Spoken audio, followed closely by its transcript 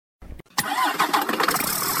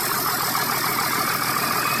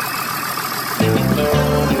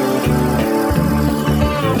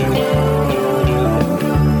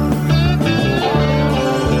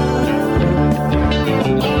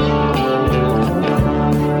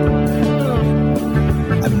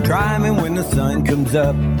comes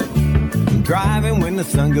up, I'm driving when the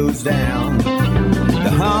sun goes down.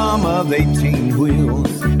 The hum of 18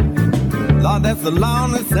 wheels, Lord, that's the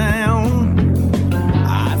lonely sound.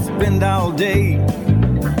 I spend all day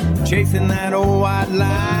chasing that old white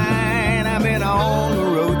line. I've been on the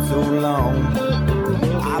road so long,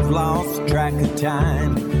 I've lost track of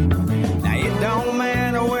time. Now it don't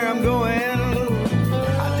matter where I'm going,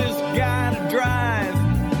 I just gotta drive.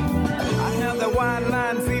 I have the white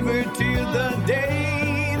line fever till the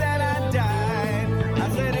day that I die. I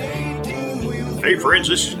said 18 wheels. Hey friends,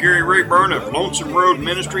 this is Gary Rayburn of Lonesome Road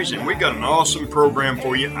Ministries, and we got an awesome program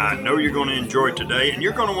for you. I know you're going to enjoy it today, and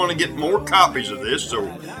you're going to want to get more copies of this, so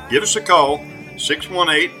give us a call,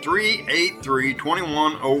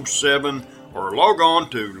 618-383-2107, or log on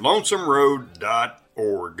to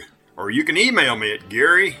lonesomeroad.org. Or you can email me at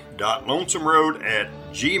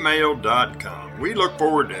gary.lonesomeroad@gmail.com. We look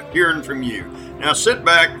forward to hearing from you. Now sit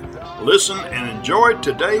back, listen, and enjoy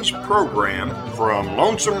today's program from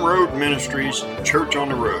Lonesome Road Ministries, Church on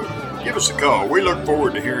the Road. Give us a call. We look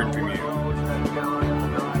forward to hearing from you.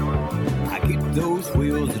 I keep those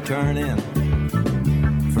wheels a-turning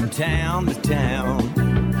from town to town.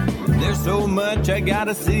 There's so much I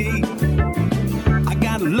gotta see. I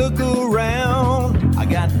gotta look around. I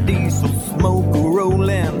got diesel smoke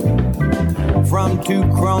rolling from 2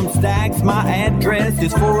 chrome stacks. My address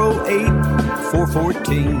is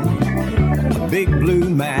 408-414, a big blue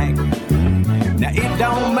Mac. Now it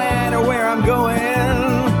don't matter where I'm going,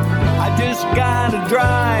 I just gotta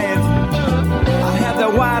drive. I have the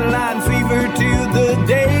white line fever till the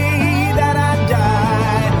day that I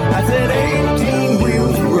die. I said 18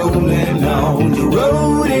 wheels rolling on the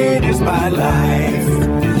road, it is my life.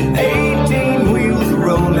 18 wheels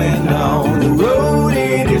rolling on the road,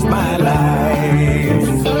 it is my life.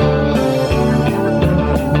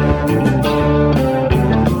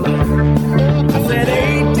 I said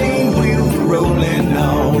 18 wheels rolling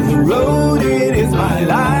on the road, it is my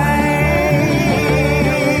life.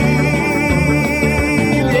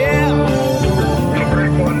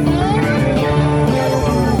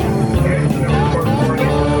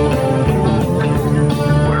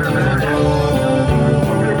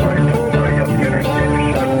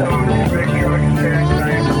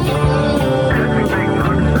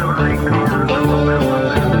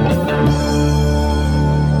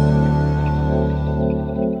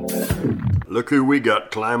 Look who we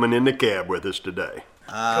got climbing in the cab with us today.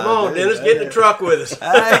 Come on, Dennis, get in the truck with us.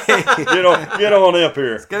 Hey, Get on up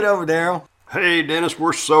here. scoot over, Daryl. Hey, Dennis,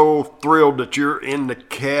 we're so thrilled that you're in the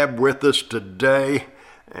cab with us today.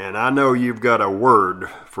 And I know you've got a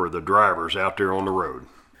word for the drivers out there on the road.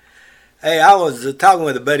 Hey, I was talking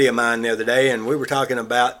with a buddy of mine the other day, and we were talking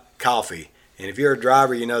about coffee. And if you're a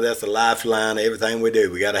driver, you know that's the lifeline of everything we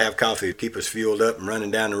do. We got to have coffee to keep us fueled up and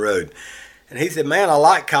running down the road. And he said, man, I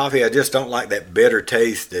like coffee, I just don't like that bitter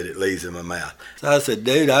taste that it leaves in my mouth. So I said,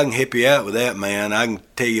 dude, I can help you out with that, man. I can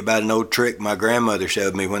tell you about an old trick my grandmother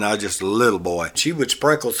showed me when I was just a little boy. She would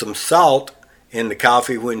sprinkle some salt in the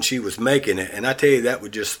coffee when she was making it, and I tell you, that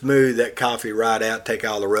would just smooth that coffee right out, take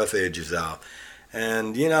all the rough edges off.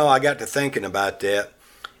 And, you know, I got to thinking about that.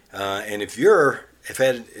 And if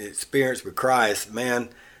had an experience with Christ, man,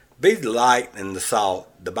 be the light and the salt.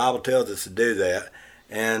 The Bible tells us to do that.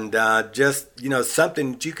 And just, you know,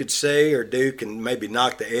 something that you could say or do can maybe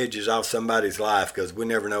knock the edges off somebody's life, because we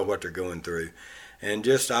never know what they're going through. And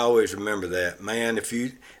just always remember that, man. If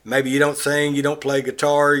you maybe you don't sing, you don't play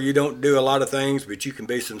guitar, you don't do a lot of things, but you can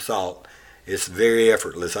be some salt. It's very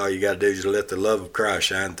effortless. All you got to do is let the love of Christ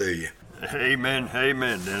shine through you. Amen,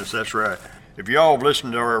 Dennis, that's right. If y'all have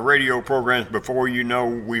listened to our radio programs before, you know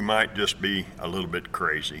we might just be a little bit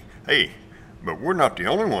crazy. Hey, but we're not the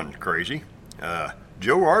only ones crazy.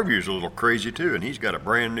 Joe Arview's a little crazy too, and he's got a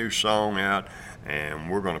brand new song out, and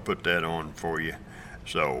we're going to put that on for you.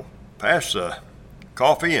 So pass the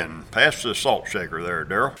coffee and pass the salt shaker there,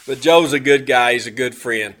 Daryl. But Joe's a good guy. He's a good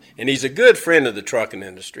friend, and he's a good friend of the trucking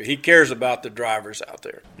industry. He cares about the drivers out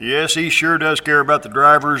there. Yes, he sure does care about the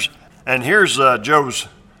drivers. And here's Joe's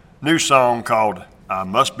new song called I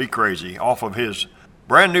Must Be Crazy off of his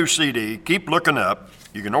brand new CD, Keep Looking Up.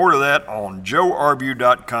 You can order that on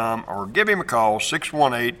joearview.com or give him a call,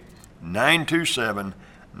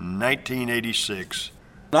 618-927-1986.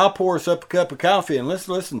 I'll pour us up a cup of coffee, and let's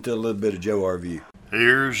listen to a little bit of Joe Arview.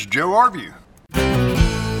 Here's Joe Arview.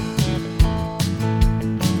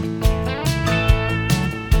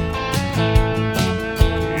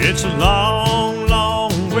 It's a long,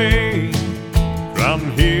 long way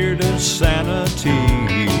from here to sanity.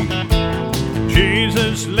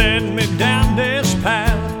 Jesus led me down this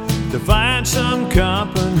path to find some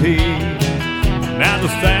company. Now the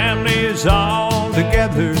family is all all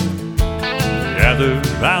together, gathered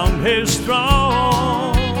round his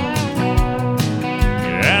throne.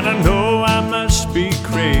 And I know I must be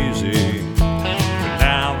crazy, but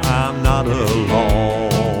now I'm not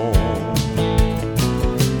alone.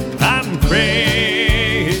 I'm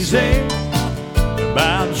crazy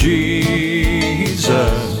about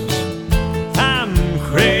Jesus. I'm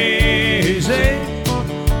crazy,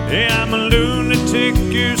 yeah, I'm a lunatic,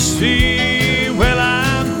 you see. Well,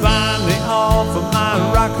 I'm finally off of my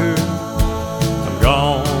rocker. I'm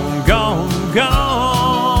gone, gone,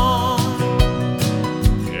 gone.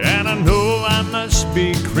 And I know I must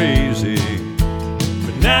be crazy,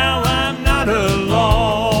 but now I'm not alone.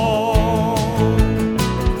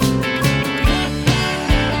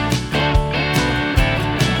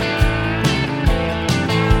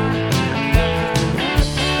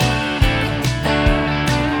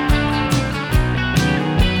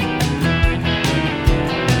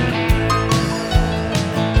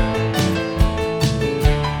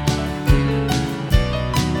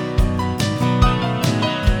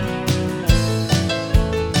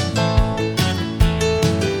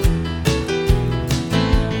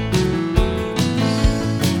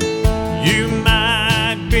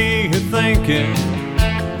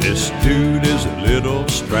 This dude is a little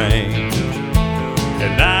strange,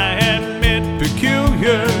 and I admit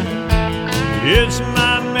peculiar is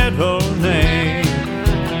my middle name.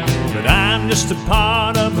 But I'm just a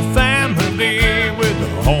part of a family with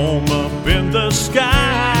a home up in the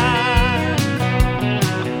sky.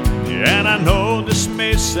 And I know this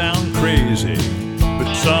may sound crazy,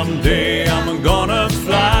 but someday I'm gonna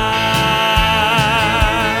fly.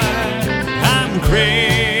 I'm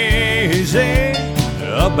crazy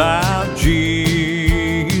about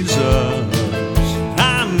Jesus.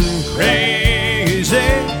 I'm crazy,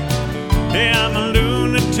 yeah, I'm a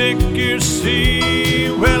lunatic, you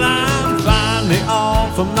see. Well, I'm finally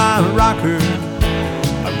off of my rocker.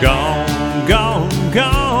 I'm gone, gone,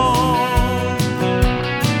 gone.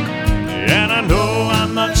 And I know I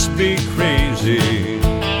must be crazy,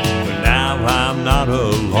 but now I'm not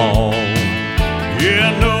alone.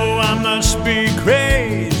 Yeah, I know I must be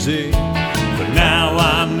crazy, but now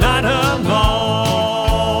I'm not alone.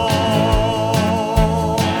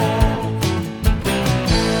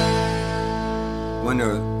 When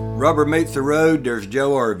the rubber meets the road, there's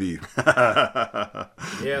Joe Arview.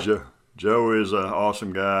 Yeah. Joe is an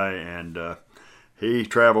awesome guy, and he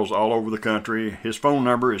travels all over the country. His phone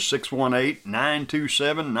number is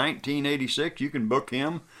 618-927-1986. You can book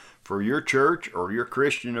him for your church or your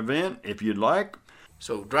Christian event if you'd like.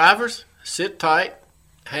 So drivers, sit tight,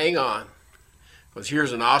 hang on, because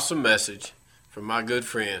here's an awesome message from my good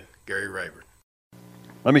friend, Gary Rayburn.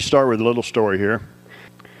 Let me start with a little story here.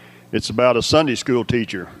 It's about a Sunday school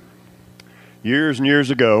teacher. Years and years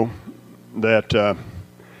ago, that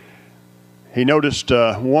he noticed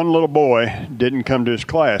one little boy didn't come to his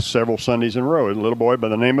class several Sundays in a row. A little boy by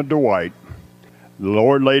the name of Dwight. The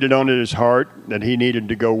Lord laid it on his heart that he needed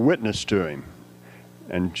to go witness to him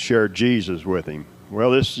and share Jesus with him.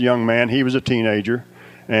 Well, this young man, he was a teenager,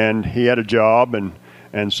 and he had a job, and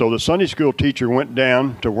so the Sunday school teacher went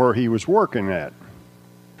down to where he was working at.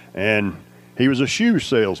 And he was a shoe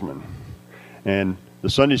salesman. And the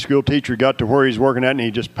Sunday school teacher got to where he's working at, and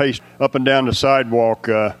he just paced up and down the sidewalk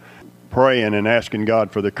praying and asking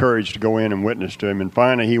God for the courage to go in and witness to him. And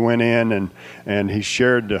finally he went in and he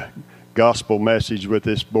shared the gospel message with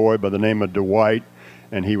this boy by the name of Dwight,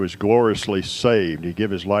 and he was gloriously saved. He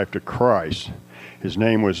gave his life to Christ. His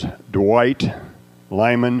name was Dwight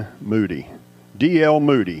Lyman Moody, D.L.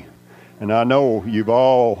 Moody. And I know you've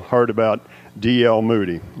all heard about D.L.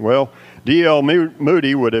 Moody. Well, D.L.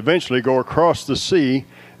 Moody would eventually go across the sea,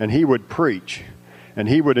 and he would preach. And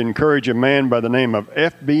he would encourage a man by the name of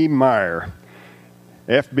F.B. Meyer.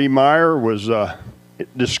 F.B. Meyer was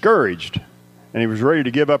discouraged, and he was ready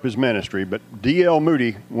to give up his ministry. But D.L.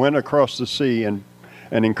 Moody went across the sea and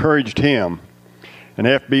encouraged him. And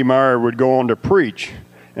F.B. Meyer would go on to preach,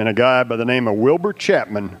 and a guy by the name of Wilbur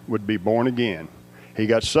Chapman would be born again. He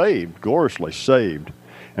got saved, gloriously saved.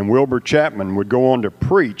 And Wilbur Chapman would go on to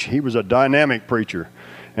preach. He was a dynamic preacher,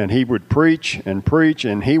 and he would preach, and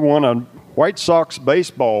he won a White Sox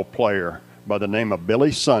baseball player by the name of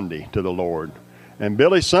Billy Sunday to the Lord. And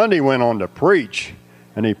Billy Sunday went on to preach,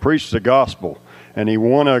 and he preached the gospel, and he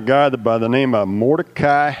won a guy by the name of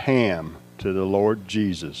Mordecai Ham to the Lord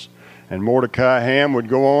Jesus. And Mordecai Ham would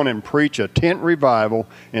go on and preach a tent revival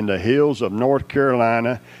in the hills of North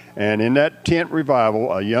Carolina. And in that tent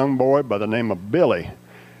revival, a young boy by the name of Billy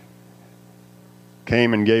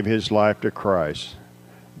came and gave his life to Christ.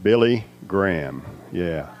 Billy Graham,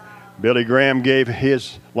 yeah. Billy Graham gave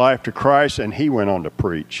his life to Christ, and he went on to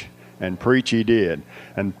preach. And preach he did.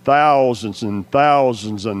 And thousands and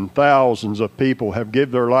thousands and thousands of people have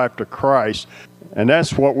given their life to Christ. And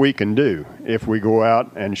that's what we can do if we go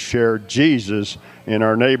out and share Jesus in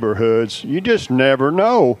our neighborhoods. You just never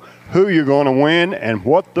know who you're going to win and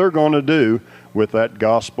what they're going to do with that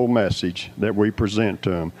gospel message that we present to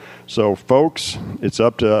them. So, folks, it's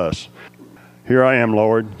up to us. Here I am,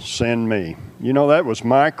 Lord, send me. You know, that was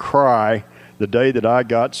my cry the day that I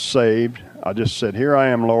got saved. I just said, here I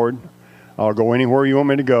am, Lord. I'll go anywhere you want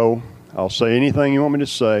me to go. I'll say anything you want me to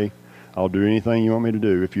say. I'll do anything you want me to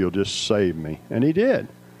do if you'll just save me. And he did.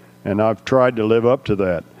 And I've tried to live up to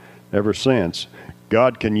that ever since.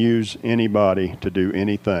 God can use anybody to do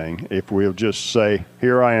anything if we'll just say,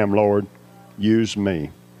 here I am, Lord, use me.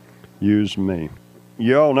 Use me.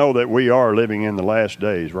 You all know that we are living in the last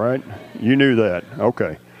days, right? You knew that.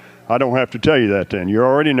 Okay. I don't have to tell you that then. You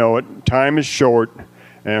already know it. Time is short.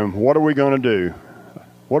 And what are we going to do?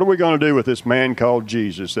 What are we going to do with this man called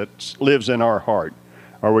Jesus that lives in our heart?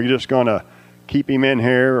 Are we just going to keep him in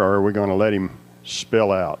here, or are we going to let him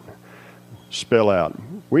spill out? Spill out.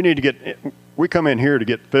 We come in here to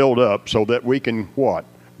get filled up so that we can what?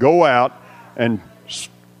 Go out and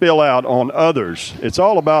spill out on others. It's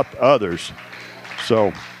all about others.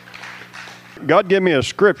 So God gave me a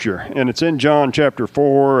scripture, and it's in John chapter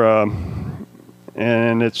 4,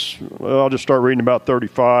 and I'll just start reading about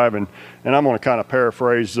 35, and I'm going to kind of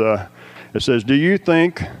paraphrase. It says, do you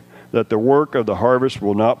think that the work of the harvest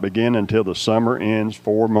will not begin until the summer ends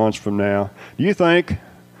 4 months from now? Do you think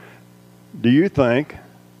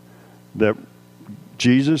that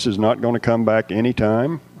Jesus is not going to come back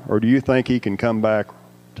anytime? Or do you think he can come back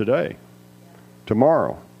today,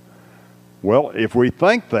 tomorrow? Well, if we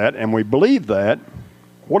think that and we believe that,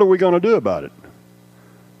 what are we going to do about it?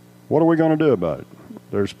 What are we going to do about it?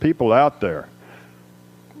 There's people out there.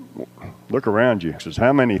 Look around you. It says,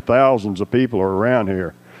 how many thousands of people are around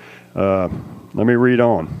here? Let me read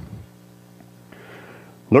on.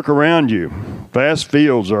 Look around you. Vast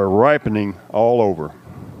fields are ripening all over.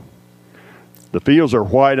 The fields are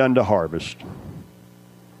white unto harvest.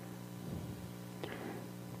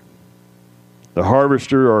 The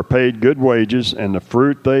harvester are paid good wages, and the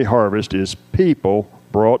fruit they harvest is people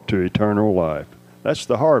brought to eternal life. That's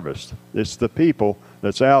the harvest. It's the people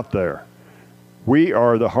that's out there. We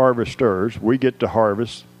are the harvesters. We get to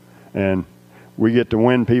harvest, and we get to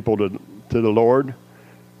win people to the Lord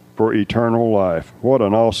for eternal life. What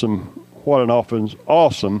an awesome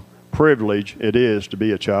privilege it is to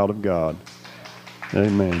be a child of God.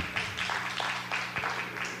 Amen.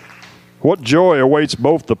 What joy awaits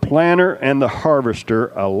both the planter and the harvester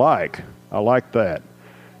alike. I like that.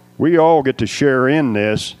 We all get to share in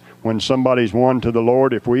this when somebody's won to the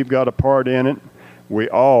Lord. If we've got a part in it, we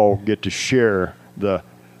all get to share the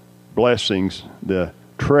blessings, the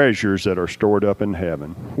treasures that are stored up in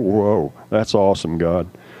heaven. Whoa, that's awesome, God.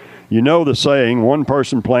 You know the saying, one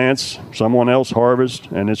person plants, someone else harvests,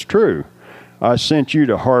 and it's true. I sent you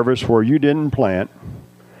to harvest where you didn't plant.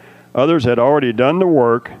 Others had already done the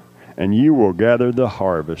work, and you will gather the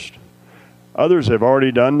harvest. Others have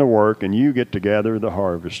already done the work, and you get to gather the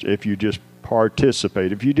harvest if you just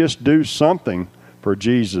participate, if you just do something for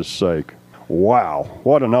Jesus' sake. Wow,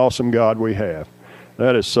 what an awesome God we have.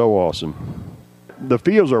 That is so awesome. The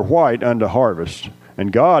fields are white unto harvest,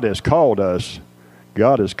 and God has called us.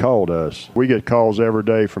 God has called us. We get calls every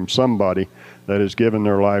day from somebody that has given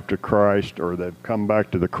their life to Christ, or they've come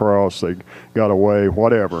back to the cross, they got away,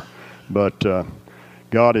 whatever. But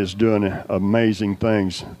God is doing amazing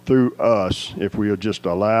things through us if we'll just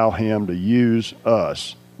allow him to use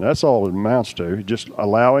us. That's all it amounts to, just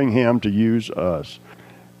allowing him to use us.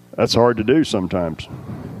 That's hard to do sometimes.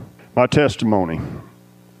 My testimony.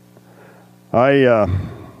 I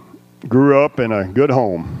grew up in a good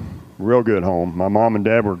home, real good home. My mom and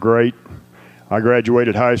dad were great. I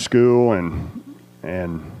graduated high school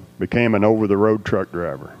and became an over-the-road truck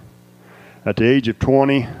driver. At the age of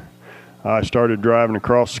 20, I started driving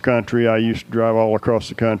across the country. I used to drive all across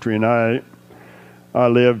the country, and I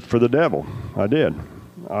lived for the devil. I did.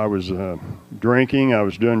 I was drinking. I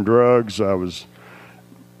was doing drugs. I was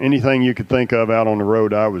anything you could think of out on the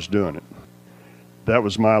road, I was doing it. That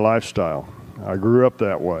was my lifestyle. I grew up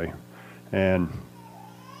that way, and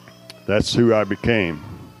that's who I became.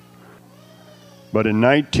 But in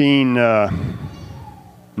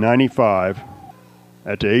 1995,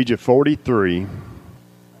 at the age of 43,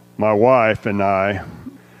 my wife and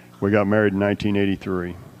we got married in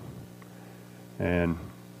 1983. And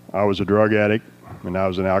I was a drug addict, and I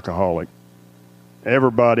was an alcoholic.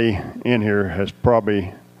 Everybody in here has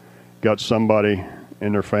probably got somebody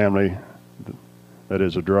in their family that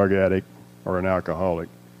is a drug addict or an alcoholic.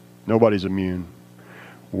 Nobody's immune.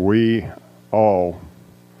 We all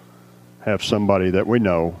have somebody that we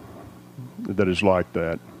know that is like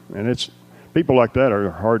that. And it's people like that are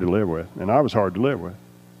hard to live with, and I was hard to live with.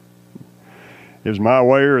 It was my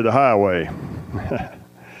way or the highway.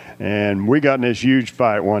 And we got in this huge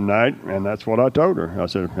fight one night, and that's what I told her. I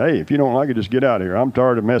said, hey, if you don't like it, just get out of here. I'm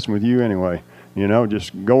tired of messing with you anyway. You know,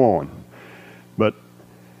 just go on. But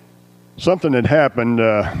something had happened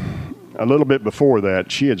a little bit before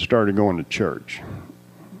that. She had started going to church.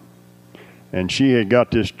 And she had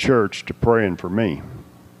got this church to praying for me.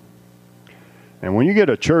 And when you get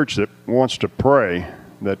a church that wants to pray,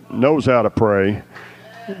 that knows how to pray,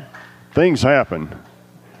 things happen.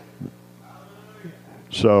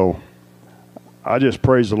 So I just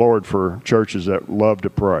praise the Lord for churches that love to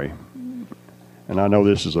pray. And I know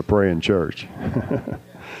this is a praying church.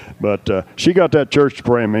 But she got that church to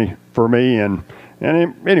pray for me. And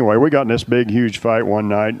anyway, we got in this big, huge fight one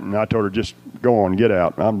night, and I told her, just go on, get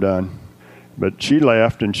out. I'm done. But she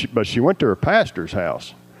left, but she went to her pastor's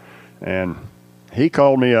house. And he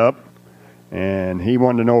called me up, and he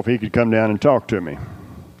wanted to know if he could come down and talk to me.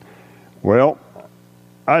 Well,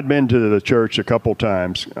 I'd been to the church a couple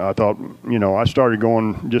times. I thought, I started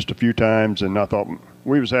going just a few times, and I thought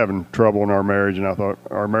we was having trouble in our marriage, and I thought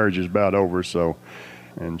our marriage is about over. So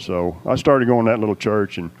I started going to that little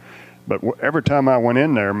church, but every time I went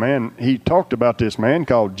in there, man, he talked about this man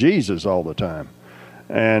called Jesus all the time,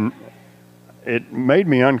 and it made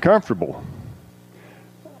me uncomfortable.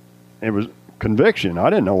 It was conviction.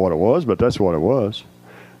 I didn't know what it was, but that's what it was.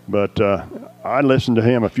 But I listened to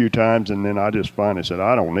him a few times, and then I just finally said,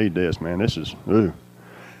 I don't need this, man. This is,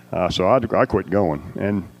 so I quit going.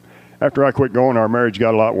 And after I quit going, our marriage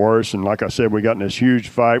got a lot worse. And like I said, we got in this huge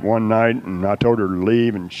fight one night, and I told her to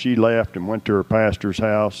leave, and she left and went to her pastor's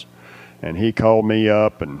house. And he called me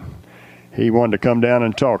up, and he wanted to come down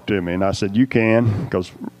and talk to me. And I said, you can,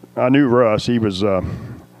 because I knew Russ. He was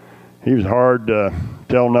hard to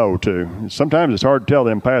tell no to. Sometimes it's hard to tell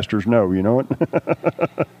them pastors no, you know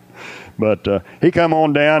it? But he come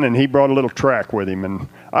on down, and he brought a little track with him. And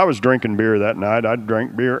I was drinking beer that night. I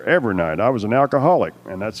drank beer every night. I was an alcoholic,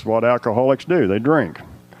 and that's what alcoholics do. They drink.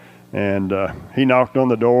 And he knocked on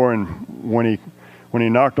the door, and when he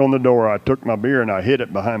knocked on the door, I took my beer and I hid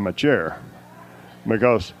it behind my chair,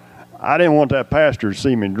 because I didn't want that pastor to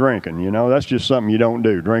see me drinking. That's just something you don't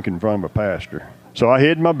do, drink in front of a pastor. So I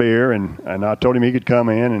hid my beer, and I told him he could come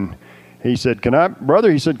in, and he said, can I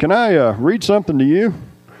read something to you?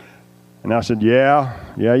 And I said, yeah,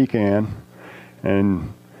 you can.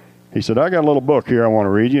 And he said, I got a little book here I want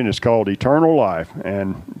to read you, and it's called Eternal Life.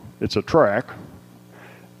 And it's a tract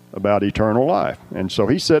about eternal life. And so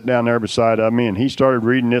he sat down there beside of me, and he started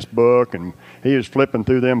reading this book, and he was flipping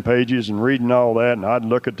through them pages and reading all that. And I'd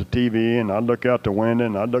look at the TV, and I'd look out the window,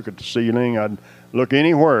 and I'd look at the ceiling. I'd look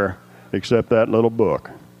anywhere except that little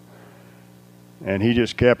book. And he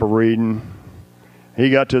just kept reading. He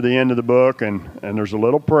got to the end of the book, and there's a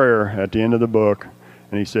little prayer at the end of the book.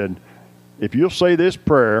 And he said, if you'll say this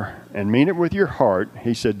prayer and mean it with your heart,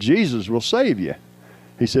 he said, Jesus will save you.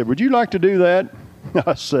 He said, would you like to do that?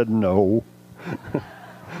 I said, no.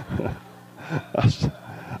 I said,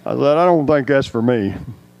 I don't think that's for me.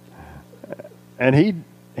 And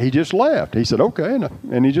he just left. He said, okay,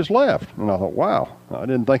 and he just left. And I thought, wow, I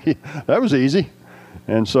didn't think that was easy.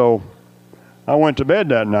 And so I went to bed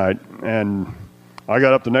that night, and I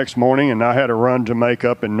got up the next morning, and I had a run to make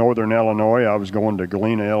up in northern Illinois. I was going to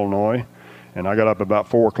Galena, Illinois, and I got up about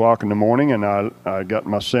 4 o'clock in the morning, and I got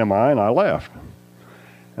my semi, and I left.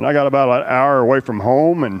 And I got about an hour away from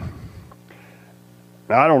home, and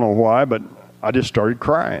I don't know why, but I just started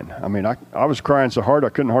crying. I mean, I was crying so hard I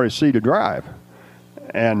couldn't hardly see to drive.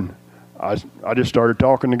 And I just started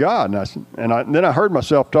talking to God, and then I heard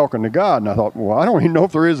myself talking to God, and I thought, well, I don't even know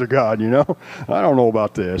if there is a God, I don't know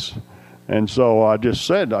about this. And so I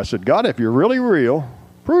said, God, if you're really real,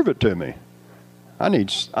 prove it to me. I need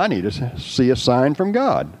to see a sign from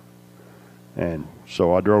God. And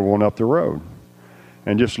so I drove on up the road.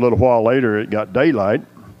 And just a little while later, it got daylight,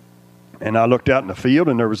 and I looked out in the field,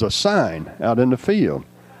 and there was a sign out in the field.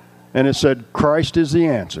 And it said, Christ is the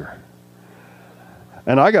answer.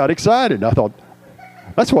 And I got excited. I thought,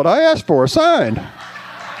 that's what I asked for, a sign.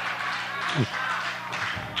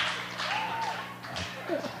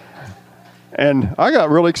 And I got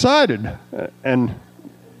really excited. And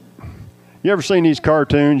you ever seen these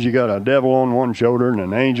cartoons? You got a devil on one shoulder and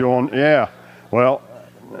an angel on, yeah. Well,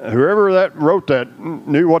 whoever wrote that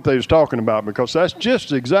knew what they was talking about, because that's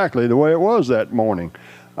just exactly the way it was that morning.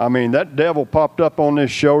 I mean, that devil popped up on his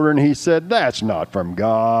shoulder and he said, "That's not from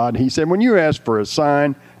God." He said, "When you asked for a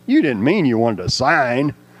sign, you didn't mean you wanted a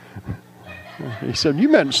sign." He said, "You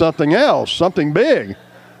meant something else, something big."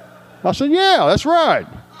 I said, "Yeah, that's right."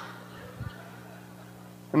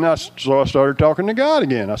 And so I started talking to God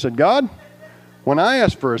again. I said, "God, when I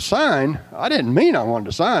asked for a sign, I didn't mean I wanted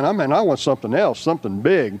a sign. I meant I want something else, something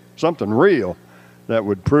big, something real that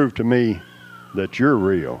would prove to me that you're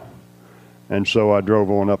real." And so I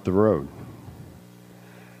drove on up the road.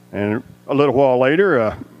 And a little while later,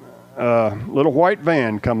 a little white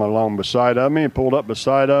van come along beside of me and pulled up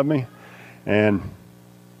beside of me. And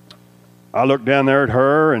I looked down there at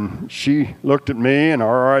her, and she looked at me, and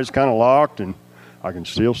our eyes kind of locked, and I can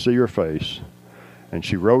still see her face. And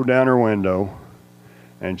she rolled down her window,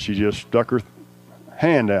 and she just stuck her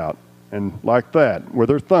hand out, and like that, with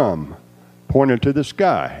her thumb, pointed to the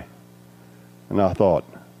sky. And I thought,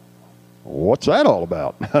 what's that all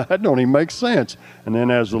about? That don't even make sense. And then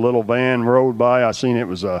as the little van rolled by, I seen it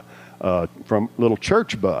was from little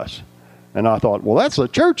church bus. And I thought, well, that's a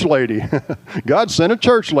church lady. God sent a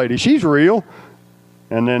church lady. She's real.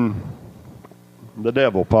 And then the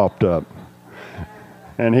devil popped up.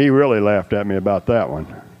 And he really laughed at me about that one.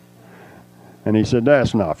 And he said,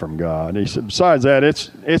 "That's not from God." He said, "Besides that,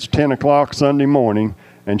 it's 10 o'clock Sunday morning,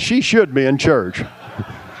 and she should be in church."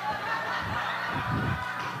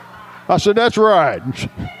 I said, "That's right.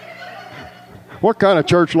 What kind of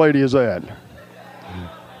church lady is that?"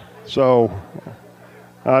 So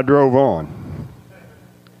I drove on.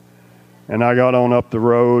 And I got on up the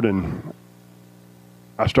road, and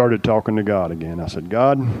I started talking to God again. I said,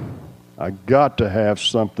 "God, I got to have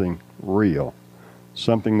something real,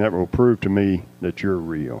 something that will prove to me that you're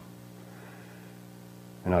real."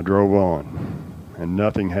 And I drove on, and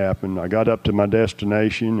nothing happened. I got up to my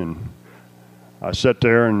destination, and I sat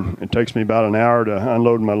there, and it takes me about an hour to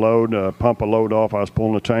unload my load, pump a load off. I was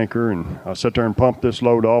pulling a tanker, and I sat there and pumped this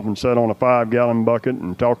load off and sat on a 5-gallon bucket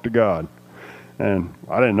and talked to God. And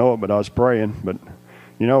I didn't know it, but I was praying. But,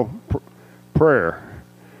 you know, prayer.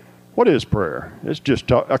 What is prayer? It's just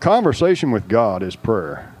a conversation with God is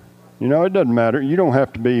prayer. You know, it doesn't matter. You don't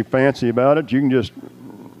have to be fancy about it. You can just,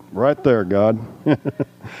 right there, God.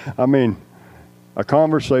 I mean, a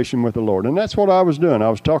conversation with the Lord. And that's what I was doing. I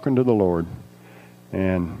was talking to the Lord.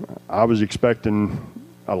 And I was expecting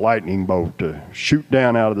a lightning bolt to shoot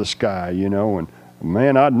down out of the sky, you know. And,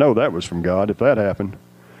 man, I'd know that was from God if that happened.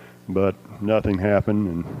 But nothing happened.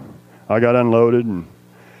 And I got unloaded, and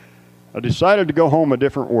I decided to go home a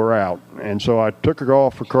different route. And so I took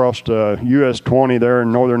off across US 20 there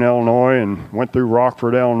in northern Illinois and went through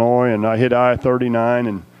Rockford, Illinois, and I hit I-39,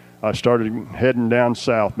 and I started heading down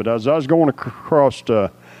south. But as I was going across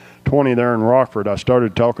 20 there in Rockford, I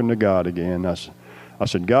started talking to God again. I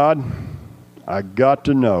said, "God, I got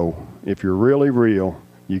to know if you're really real.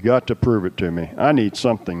 You got to prove it to me. I need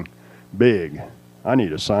something big. I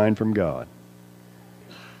need a sign from God."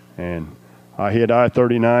 And I hit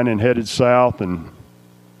I-39 and headed south, and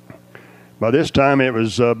by this time it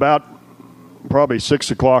was about probably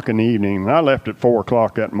 6 o'clock in the evening, and I left at 4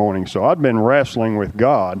 o'clock that morning, so I'd been wrestling with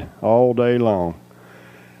God all day long.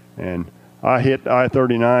 And I hit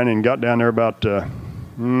I-39 and got down there about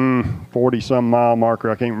 40-some mile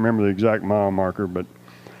marker. I can't remember the exact mile marker, but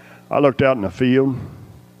I looked out in the field,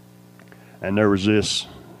 and there was this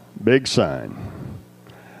big sign.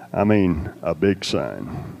 I mean, a big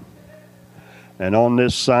sign. And on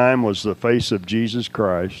this sign was the face of Jesus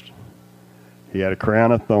Christ. He had a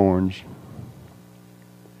crown of thorns.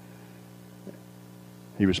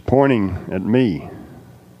 He was pointing at me,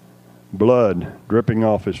 blood dripping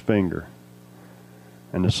off his finger.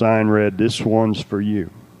 And the sign read, "This one's for you."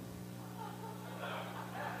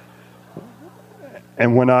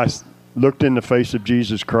 And when I looked in the face of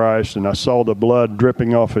Jesus Christ and I saw the blood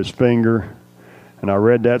dripping off his finger, and I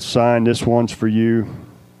read that sign, "This one's for you,"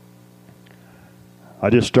 I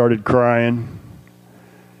just started crying.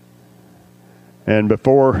 And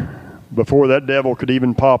before that devil could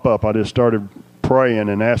even pop up, I just started praying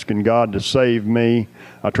and asking God to save me.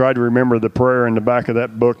 I tried to remember the prayer in the back of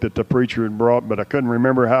that book that the preacher had brought, but I couldn't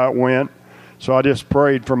remember how it went. So I just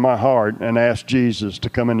prayed from my heart and asked Jesus to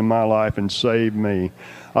come into my life and save me.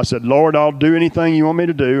 I said, "Lord, I'll do anything you want me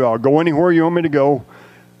to do. I'll go anywhere you want me to go.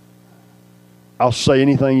 I'll say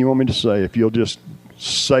anything you want me to say if you'll just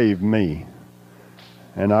save me."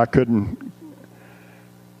 And I couldn't.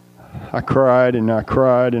 I cried and I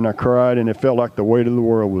cried and I cried, and it felt like the weight of the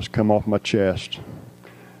world was come off my chest.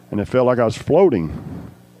 And it felt like I was floating.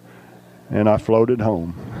 And I floated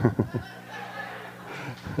home.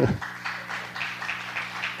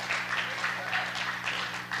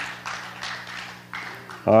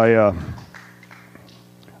 I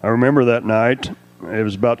remember that night. It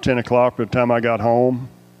was about 10 o'clock by the time I got home.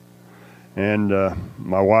 And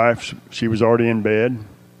my wife, she was already in bed.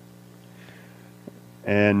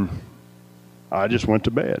 And I just went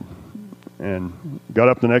to bed. And got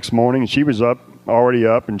up the next morning, and she was already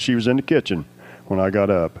up, and she was in the kitchen when I got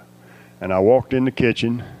up. And I walked in the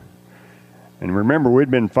kitchen. And remember,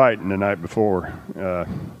 we'd been fighting the night before.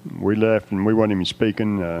 We left, and we wasn't even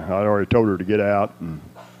speaking. I'd already told her to get out. And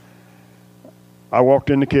I walked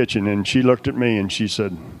in the kitchen, and she looked at me, and she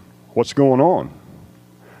said, "What's going on?"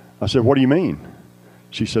 I said, "What do you mean?"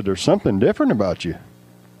 She said, "There's something different about you."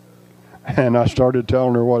 And I started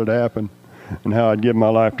telling her what had happened and how I'd given my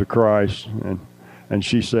life to Christ. And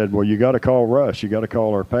she said, "Well, you got to call Russ. You got to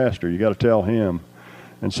call our pastor. You got to tell him."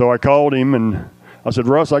 And so I called him, and I said,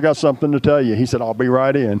 "Russ, I got something to tell you." He said, "I'll be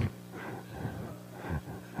right in."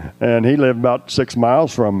 And he lived about 6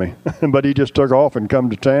 miles from me, but he just took off and come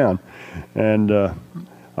to town. And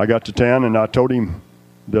I got to town, and I told him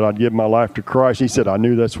that I'd give my life to Christ. He said, "I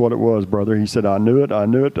knew that's what it was, brother." He said, I knew it.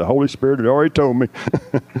 The Holy Spirit had already told me."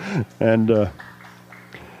 And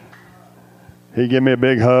he gave me a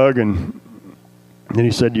big hug, and then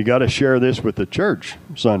he said, "You got to share this with the church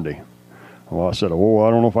Sunday." Well, I said, "Oh, I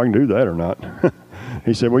don't know if I can do that or not."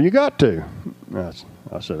 He said, "Well, you got to."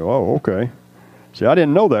 I said, "Oh, okay." See, I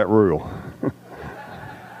didn't know that rule.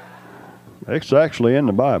 It's actually in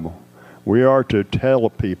the Bible. We are to tell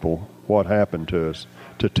people what happened to us,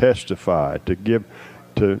 to testify, to give,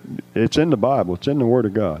 it's in the Bible. It's in the Word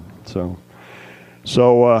of God. So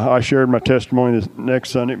I shared my testimony this next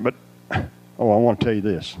Sunday, but, I want to tell you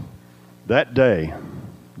this. That day,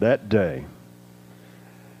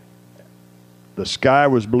 the sky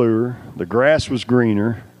was bluer, the grass was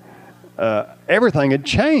greener, everything had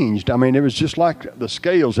changed. I mean, it was just like the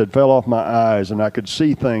scales had fell off my eyes, and I could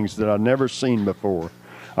see things that I'd never seen before.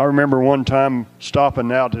 I remember one time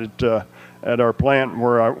stopping out at our plant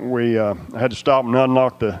where we had to stop and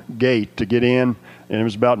unlock the gate to get in, and it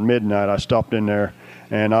was about midnight. I stopped in there,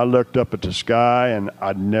 and I looked up at the sky, and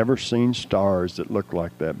I'd never seen stars that looked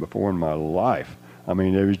like that before in my life. I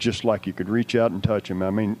mean, it was just like you could reach out and touch them.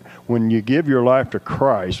 I mean, when you give your life to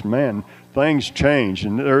Christ, man, things change.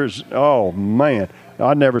 And oh, man,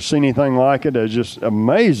 I'd never seen anything like it. It's just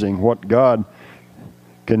amazing what God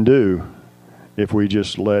can do if we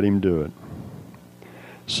just let Him do it.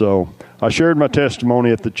 So I shared my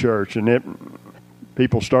testimony at the church, and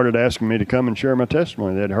people started asking me to come and share my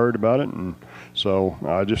testimony. They'd heard about it, and so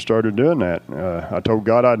I just started doing that. I told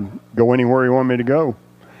God I'd go anywhere He wanted me to go,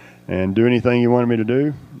 and do anything He wanted me to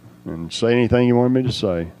do, and say anything He wanted me to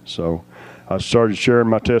say. So I started sharing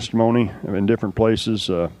my testimony in different places.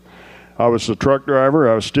 I was a truck driver.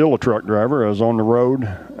 I was still a truck driver. I was on the road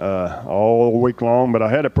all week long, but I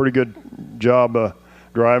had a pretty good job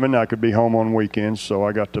driving. I could be home on weekends, so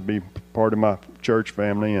I got to be part of my church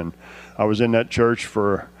family, and I was in that church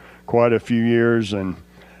for quite a few years. And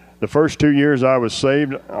the first 2 years I was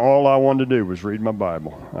saved, all I wanted to do was read my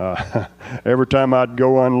Bible. Every time I'd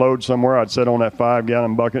go unload somewhere, I'd sit on that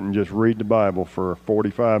 5-gallon bucket and just read the Bible for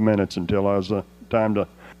 45 minutes until I was time to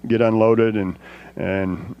get unloaded.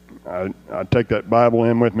 And I'd take that Bible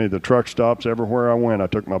in with me, the truck stops, everywhere I went. I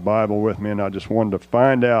took my Bible with me, and I just wanted to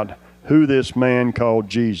find out who this man called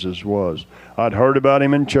Jesus was. I'd heard about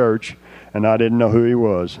Him in church, and I didn't know who He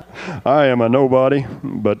was. I am a nobody,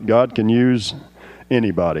 but God can use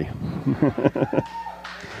anybody.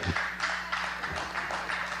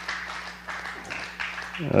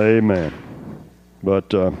 Amen.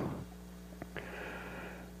 But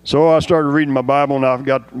so I started reading my Bible, and I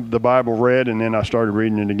got the Bible read, and then I started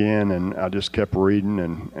reading it again, and I just kept reading,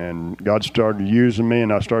 and God started using me,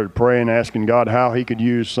 and I started praying, asking God how He could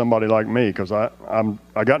use somebody like me, because I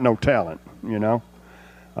got no talent, you know.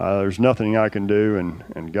 There's nothing I can do,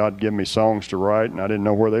 and God gave me songs to write, and I didn't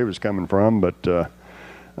know where they was coming from, but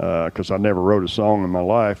because I never wrote a song in my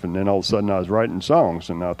life, and then all of a sudden I was writing songs,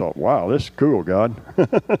 and I thought, wow, this is cool, God.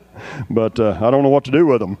 But I don't know what to do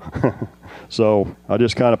with them. So I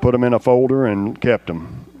just kind of put them in a folder and kept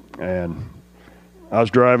them. And I was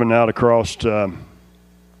driving out across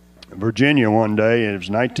Virginia one day, and it was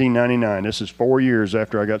 1999. This is 4 years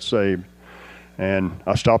after I got saved. And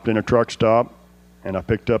I stopped in a truck stop, and I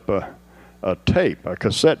picked up a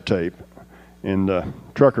cassette tape in the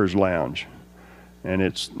trucker's lounge. And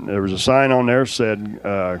there was a sign on there that said,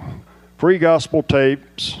 free gospel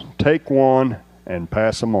tapes, take one and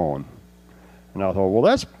pass them on. And I thought, well,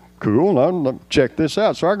 that's cool. I'll check this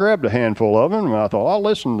out. So I grabbed a handful of them, and I thought, I'll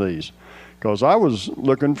listen to these. Because I was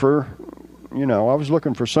looking for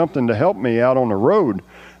something to help me out on the road.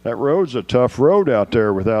 that road's a tough road out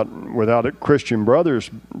there without Christian brothers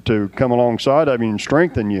to come alongside of you and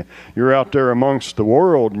strengthen you. You're out there amongst the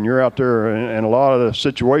world, and you're out there in a lot of the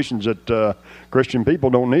situations that Christian people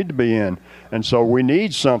don't need to be in. And so we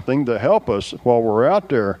need something to help us while we're out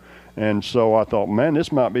there. And so I thought, man,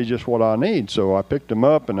 this might be just what I need. So I picked them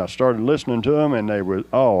up and I started listening to them, and they were,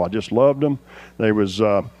 I just loved them. There was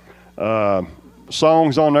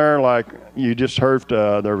songs on there like you just heard.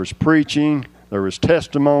 There was preaching, there was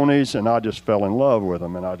testimonies, and I just fell in love with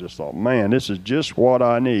them. And I just thought, man, this is just what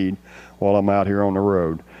I need while I'm out here on the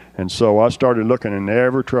road. And so I started looking in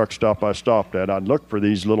every truck stop I stopped at. I'd look for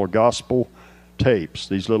these little gospel tapes,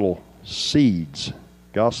 these little seeds,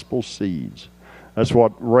 gospel seeds. That's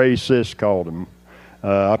what Ray Sisk called them.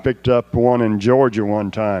 I picked up one in Georgia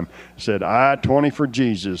one time. It said, I-20 for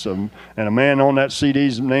Jesus. And a man on that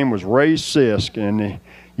CD's name was Ray Sisk. And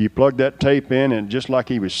you plugged that tape in, and just like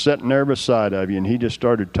he was sitting there beside of you, and he just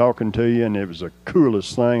started talking to you, and it was the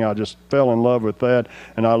coolest thing. I just fell in love with that.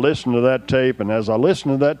 And I listened to that tape, and as I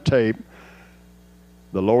listened to that tape,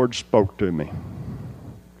 the Lord spoke to me.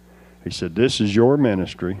 He said, this is your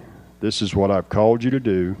ministry. This is what I've called you to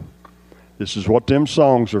do. This is what them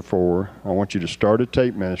songs are for. I want you to start a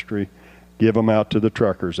tape ministry, give them out to the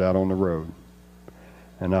truckers out on the road.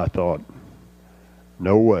 And I thought,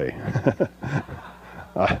 no way.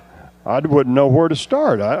 I wouldn't know where to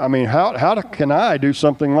start. I mean, how can I do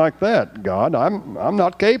something like that, God? I'm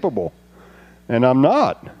not capable. And I'm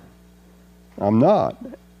not.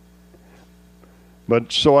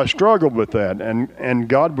 But so I struggled with that, and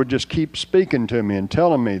God would just keep speaking to me and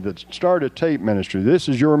telling me that start a tape ministry. This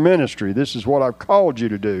is your ministry. This is what I've called you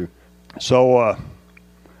to do. So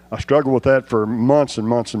I struggled with that for months and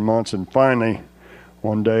months and months, and finally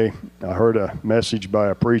one day I heard a message by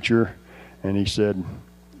a preacher, and he said,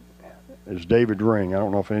 it's David Ring. I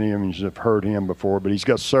don't know if any of you have heard him before, but he's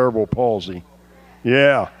got cerebral palsy.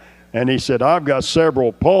 Yeah, and he said, I've got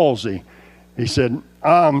cerebral palsy. He said,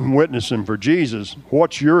 I'm witnessing for Jesus.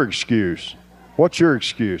 What's your excuse? What's your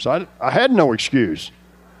excuse? I had no excuse.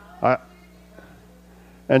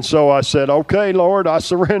 And so I said, okay, Lord, I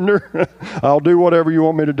surrender. I'll do whatever you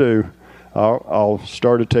want me to do. I'll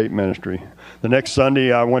start a tape ministry. The next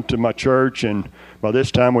Sunday I went to my church, and by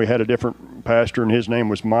this time we had a different pastor, and his name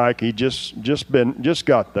was Mike. He just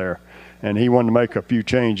got there, and he wanted to make a few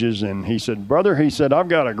changes. And he said, brother, he said, I've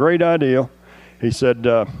got a great idea. He said,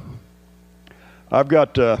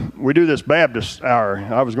 we do this Baptist hour.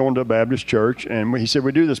 I was going to a Baptist church, and he said,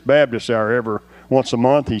 we do this Baptist hour every once a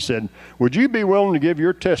month. He said, would you be willing to give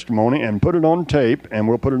your testimony and put it on tape, and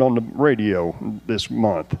we'll put it on the radio this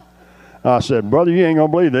month? I said, brother, you ain't going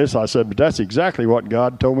to believe this. I said, but that's exactly what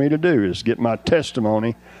God told me to do, is get my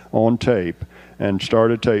testimony on tape and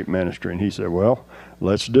start a tape ministry. And he said, well,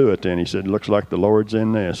 let's do it then. He said, looks like the Lord's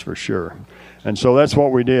in this for sure. And so that's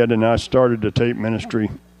what we did, and I started the tape ministry.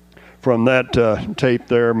 From that tape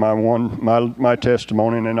there, my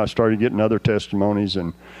testimony, and then I started getting other testimonies,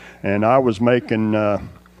 and I was making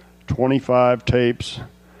 25 tapes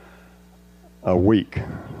a week,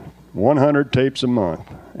 100 tapes a month,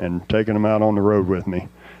 and taking them out on the road with me,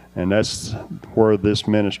 and that's where this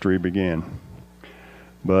ministry began.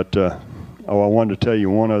 But I wanted to tell you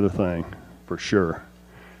one other thing for sure,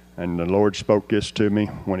 and the Lord spoke this to me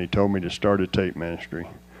when He told me to start a tape ministry.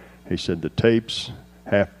 He said, the tapes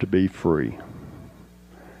have to be free.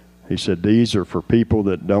 He said, these are for people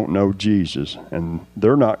that don't know Jesus, and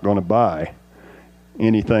they're not going to buy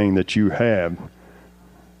anything that you have.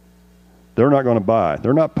 They're not going to buy.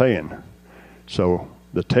 They're not paying. So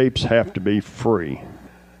the tapes have to be free.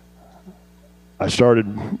 I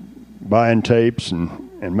started buying tapes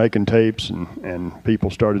and making tapes, and people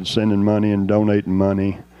started sending money and donating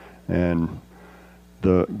money, and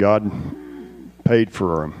God paid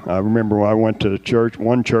for them. I remember I went to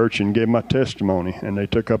one church and gave my testimony, and they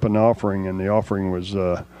took up an offering, and the offering was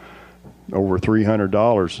over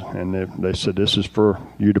 $300, and they said, this is for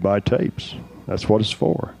you to buy tapes. That's what it's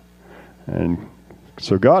for. And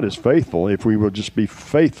so God is faithful if we will just be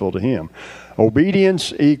faithful to Him.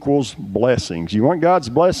 Obedience equals blessings. You want God's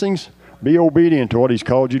blessings? Be obedient to what He's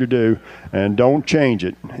called you to do, and don't change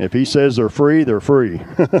it. If He says they're free, they're free.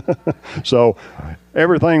 So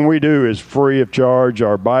everything we do is free of charge.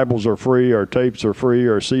 Our Bibles are free, our tapes are free,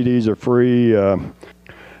 our CDs are free.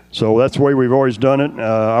 So that's the way we've always done it.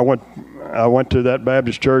 I went to that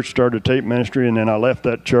Baptist church, started a tape ministry, and then I left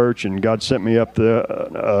that church, and God sent me up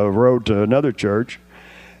the road to another church,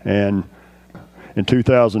 and in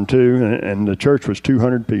 2002, and the church was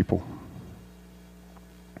 200 people.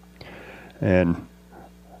 And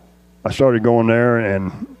I started going there,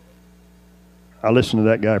 and I listened to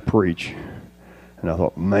that guy preach. And I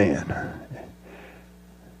thought, man,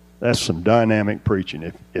 that's some dynamic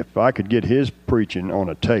preaching. If I could get his preaching on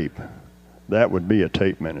a tape, that would be a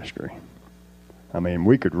tape ministry. I mean,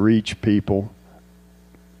 we could reach people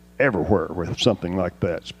everywhere with something like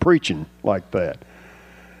that. It's preaching like that.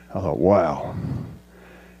 I thought, wow.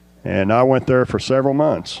 And I went there for several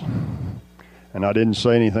months, and I didn't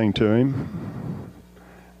say anything to him.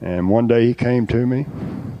 And one day he came to me,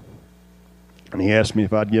 and he asked me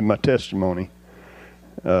if I'd give my testimony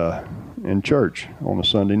in church on a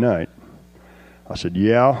Sunday night. I said,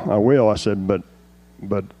 yeah, I will. I said, but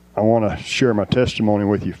I want to share my testimony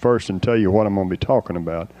with you first and tell you what I'm going to be talking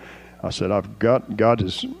about. I said, God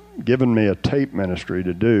has given me a tape ministry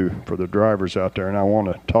to do for the drivers out there, and I want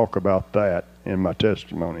to talk about that in my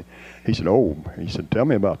testimony. He said, tell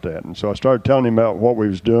me about that. And so I started telling him about what we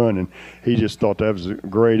was doing, and he just thought that was a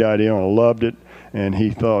great idea, and I loved it. And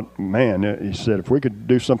he thought, man, he said, if we could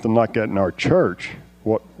do something like that in our church,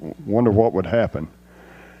 wonder what would happen.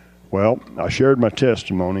 Well, I shared my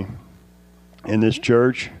testimony in this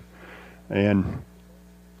church, and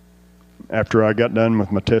after I got done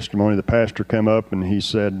with my testimony, the pastor came up and he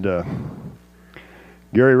said,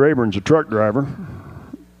 Gary Rayburn's a truck driver,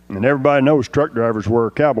 and everybody knows truck drivers wear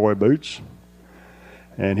cowboy boots.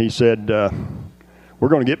 And he said, we're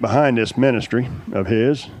going to get behind this ministry of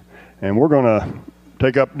his, and we're going to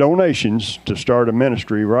take up donations to start a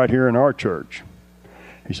ministry right here in our church.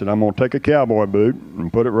 He said, I'm going to take a cowboy boot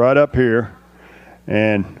and put it right up here,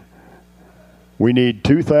 and we need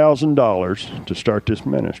 $2,000 to start this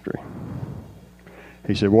ministry.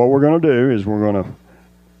 He said, what we're going to do is we're going to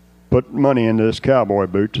put money into this cowboy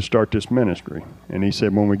boot to start this ministry. And he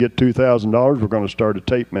said, when we get $2,000, we're going to start a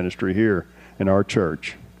tape ministry here in our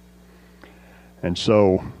church. And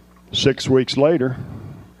so 6 weeks later,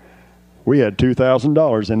 we had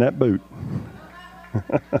 $2,000 in that boot.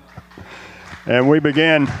 And we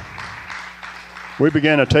began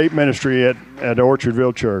a tape ministry at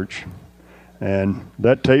Orchardville Church. And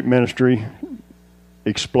that tape ministry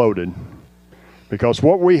exploded. Because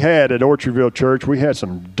what we had at Orchardville Church, we had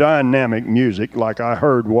some dynamic music, like I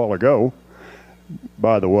heard a while ago.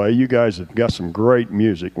 By the way, you guys have got some great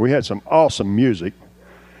music. We had some awesome music.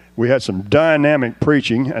 We had some dynamic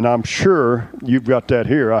preaching, and I'm sure you've got that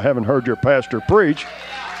here. I haven't heard your pastor preach,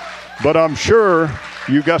 but I'm sure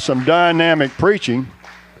you've got some dynamic preaching.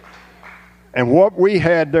 And what we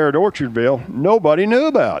had there at Orchardville, nobody knew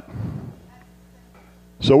about.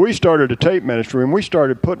 So we started a tape ministry, and we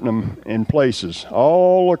started putting them in places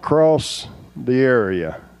all across the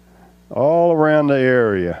area, all around the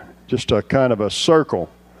area, just a kind of a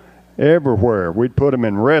circle everywhere. We'd put them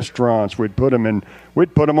in restaurants. We'd put them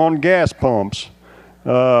on gas pumps.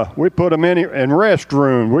 We'd put them in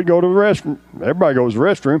restrooms. We'd go to the restroom. Everybody goes to the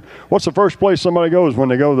restroom. What's the first place somebody goes when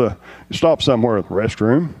they go to stop somewhere?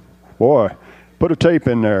 Restroom. Boy, put a tape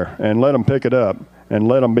in there and let them pick it up and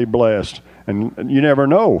let them be blessed. And you never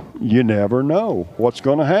know what's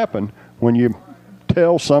going to happen when you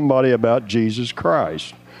tell somebody about Jesus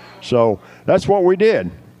Christ. So that's what we did.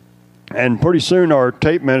 And pretty soon our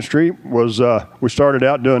tape ministry was, we started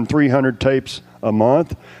out doing 300 tapes a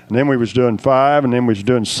month, and then we was doing 5, and then we was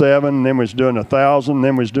doing 7, and then we was doing 1,000, and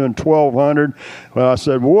then we was doing 1,200. Well, I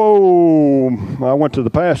said, whoa. I went to the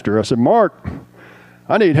pastor. I said, Mark,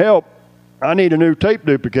 I need help. I need a new tape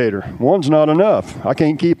duplicator. One's not enough. I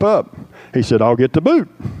can't keep up. He said, I'll get the boot.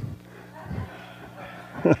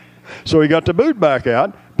 So he got the boot back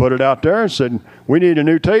out, put it out there, and said, we need a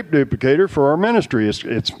new tape duplicator for our ministry.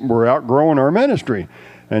 We're outgrowing our ministry.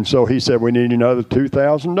 And so he said, we need another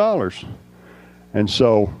 $2,000. And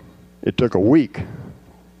so it took a week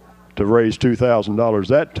to raise $2,000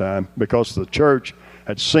 that time, because the church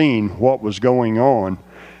had seen what was going on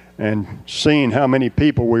and seen how many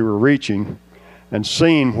people we were reaching and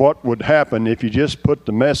seen what would happen if you just put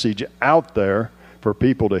the message out there for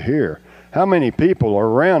people to hear. How many people are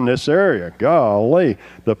around this area? Golly,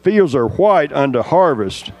 the fields are white unto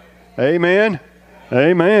harvest. Amen?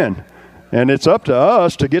 Amen. And it's up to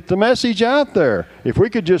us to get the message out there. If we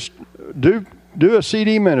could just do a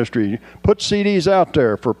CD ministry, put CDs out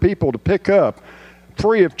there for people to pick up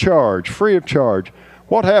free of charge.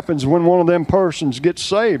 What happens when one of them persons gets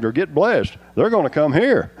saved or get blessed? They're going to come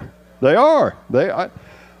here. They are.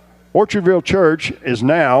 Orchardville Church is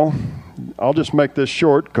now, I'll just make this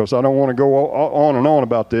short because I don't want to go on and on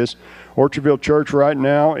about this. Orchardville Church right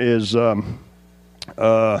now is,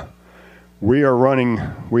 we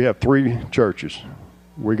have 3 churches.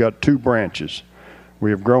 We got 2 branches. We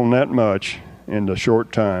have grown that much in the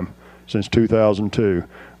short time since 2002.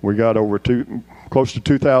 We got close to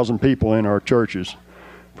 2,000 people in our churches,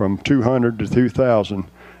 from 200 to 2,000.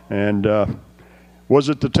 And Was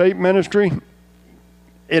it the tape ministry?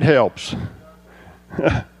 It helps.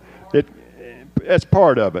 It's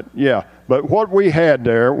part of it, yeah. But what we had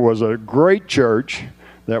there was a great church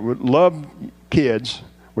that would love kids.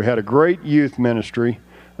 We had a great youth ministry,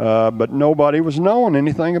 but nobody was knowing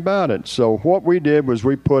anything about it. So what we did was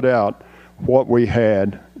we put out what we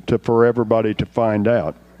had for everybody to find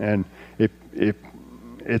out. And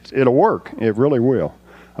it'll work. It really will.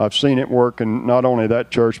 I've seen it work in not only that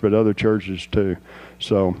church, but other churches too.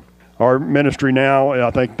 So our ministry now, I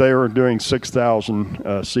think they are doing 6,000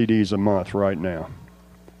 CDs a month right now.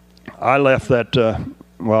 I left that,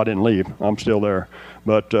 I didn't leave. I'm still there.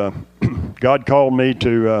 But God called me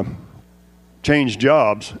to change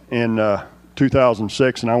jobs in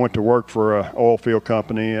 2006, and I went to work for an oil field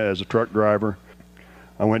company as a truck driver.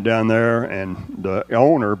 I went down there, and the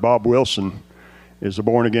owner, Bob Wilson, is a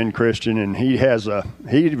born-again Christian, and he has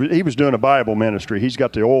he was doing a Bible ministry. He's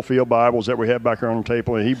got the oil field Bibles that we have back here on the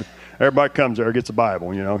table, and everybody comes there gets a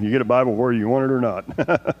Bible. You know, you get a Bible whether you want it or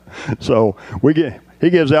not. So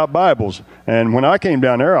he gives out Bibles, and when I came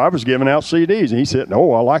down there, I was giving out CDs, and he said,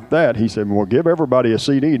 "Oh, I like that." He said, "Well, give everybody a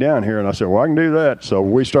CD down here," and I said, "Well, I can do that." So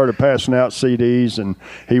we started passing out CDs, and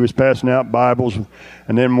he was passing out Bibles,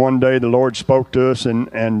 and then one day the Lord spoke to us,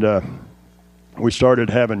 and we started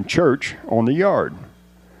having church on the yard.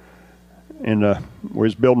 And we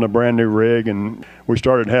was building a brand new rig, and we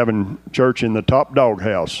started having church in the top dog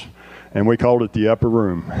house, and we called it the upper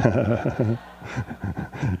room.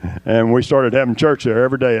 And we started having church there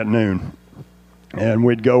every day at noon. And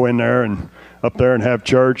we'd go in there and up there and have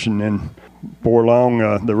church, and then before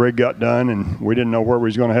long the rig got done, and we didn't know where we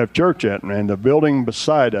was going to have church at. And the building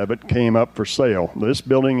beside of it came up for sale. This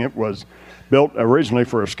building, it was built originally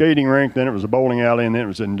for a skating rink, then it was a bowling alley, and then it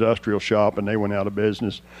was an industrial shop, and they went out of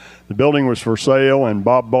business. The building was for sale, and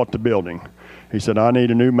Bob bought the building. He said, "I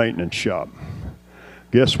need a new maintenance shop."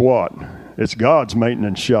 Guess what? It's God's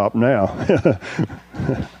maintenance shop now.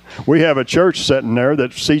 We have a church sitting there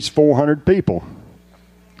that seats 400 people,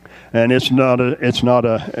 and it's not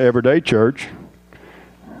a everyday church.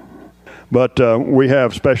 But we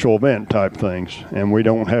have special event type things, and we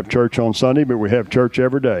don't have church on Sunday, but we have church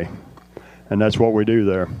every day. And that's what we do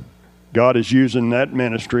there. God is using that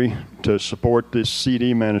ministry to support this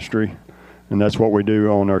CD ministry, and that's what we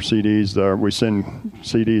do on our CDs. We send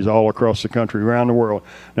CDs all across the country, around the world.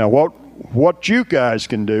 Now, what you guys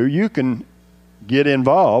can do, you can get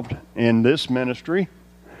involved in this ministry.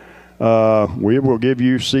 We will give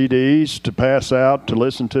you CDs to pass out, to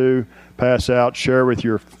listen to, pass out, share with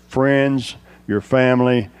your friends, your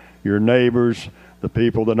family, your neighbors, the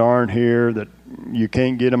people that aren't here, that you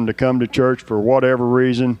can't get them to come to church for whatever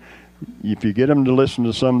reason. If you get them to listen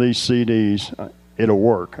to some of these CDs, it'll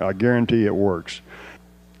work. I guarantee it works.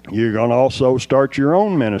 You're going to also start your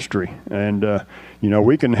own ministry, and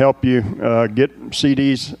we can help you get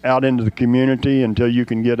CDs out into the community until you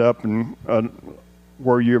can get up and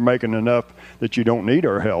where you're making enough that you don't need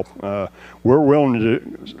our help. We're willing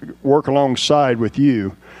to work alongside with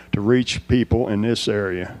you to reach people in this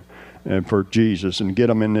area and for Jesus and get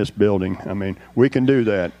them in this building. I mean, we can do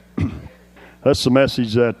that. That's the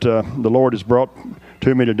message that the Lord has brought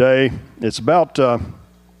to me today. It's about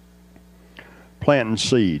planting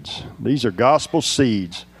seeds. These are gospel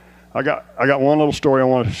seeds. I got one little story I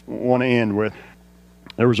want to end with.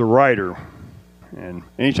 There was a writer, and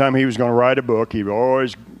anytime he was going to write a book, he would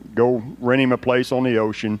always go rent him a place on the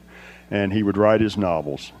ocean, and he would write his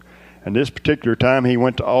novels. And this particular time, he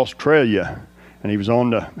went to Australia, and he was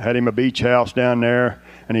had him a beach house down there,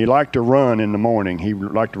 and he liked to run in the morning. He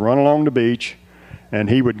liked to run along the beach, and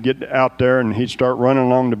he would get out there, and he'd start running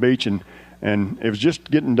along the beach, and it was just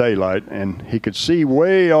getting daylight, and he could see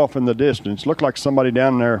way off in the distance, looked like somebody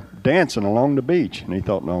down there dancing along the beach. And he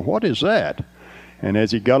thought, "No, what is that?" And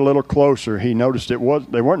as he got a little closer, he noticed they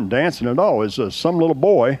weren't dancing at all. It was some little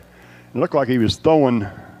boy. It looked like he was throwing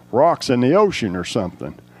rocks in the ocean or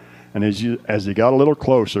something. And as he got a little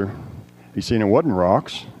closer, he seen it wasn't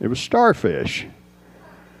rocks. It was starfish.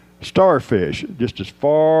 Starfish, just as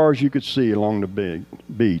far as you could see along the big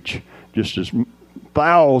beach, just as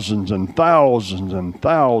thousands and thousands and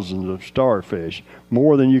thousands of starfish,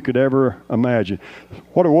 more than you could ever imagine.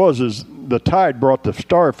 What it was is the tide brought the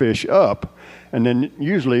starfish up, and then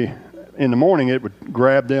usually in the morning it would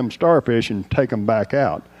grab them starfish and take them back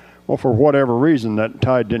out. Well, for whatever reason, that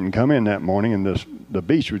tide didn't come in that morning, and the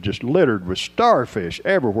beach was just littered with starfish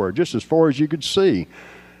everywhere, just as far as you could see.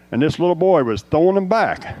 And this little boy was throwing them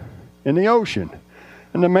back in the ocean.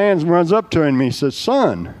 And the man runs up to him and he says,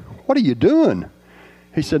 "Son, what are you doing?"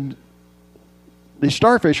 He said, "These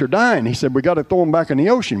starfish are dying." He said, "We got to throw them back in the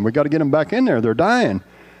ocean. We got to get them back in there. They're dying."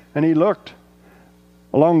 And he looked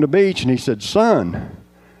along the beach, and he said, "Son,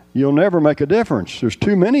 you'll never make a difference. There's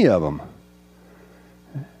too many of them."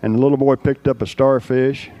 And the little boy picked up a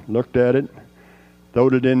starfish, looked at it,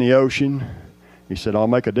 throwed it in the ocean. He said, "I'll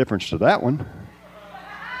make a difference to that one."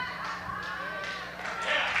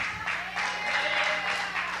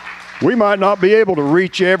 We might not be able to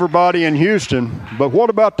reach everybody in Houston, but what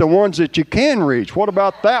about the ones that you can reach? What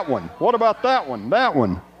about that one? What about that one? That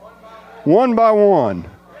one? One by one.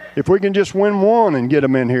 If we can just win one and get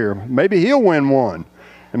them in here, maybe he'll win one,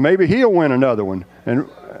 and maybe he'll win another one. And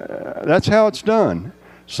that's how it's done.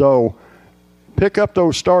 So pick up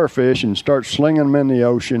those starfish and start slinging them in the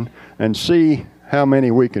ocean and see how many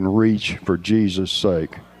we can reach for Jesus'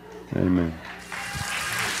 sake. Amen.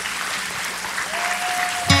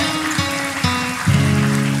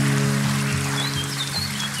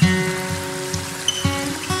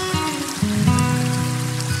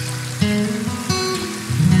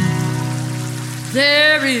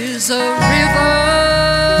 There is a river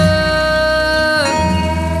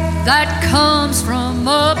that comes from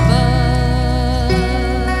above,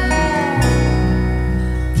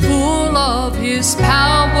 full of His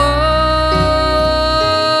power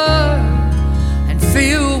and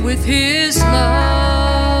filled with His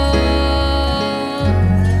love.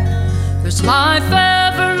 There's life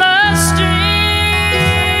everlasting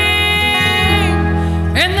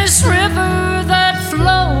in this river that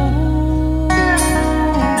flows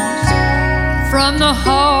from the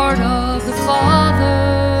heart of the Father,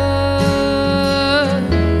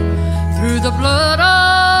 through the blood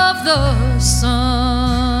of the Son.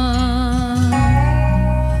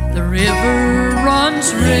 The river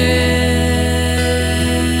runs red.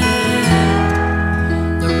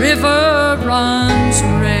 The river runs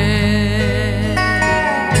red.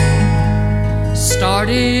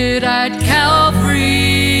 Started at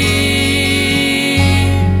Calvary,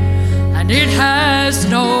 and it has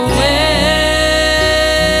no end.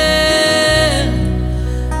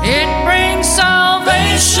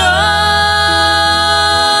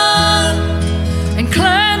 And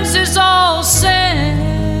cleanses all sin.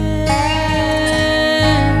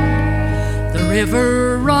 The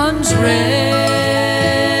river runs red.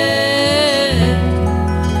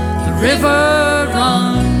 The river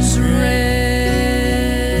runs red.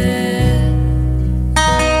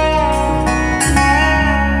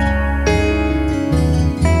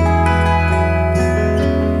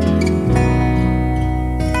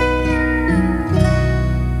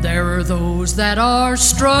 There are those that are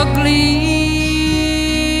struggling,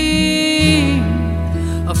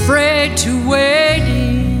 afraid to wade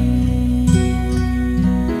in,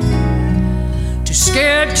 too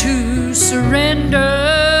scared to surrender,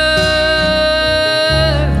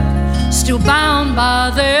 still bound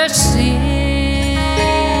by their sin.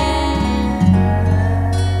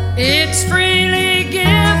 It's freely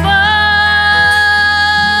given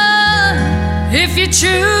if you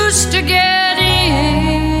choose to get in.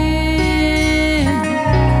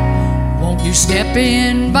 You step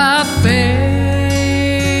in by faith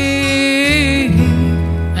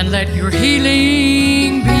and let your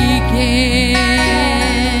healing begin.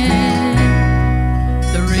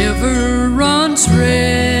 The river runs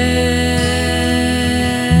red.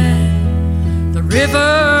 The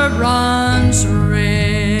river runs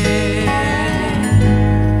red.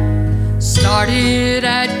 Started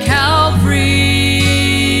at Calvary,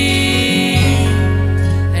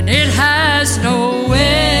 and it has no end.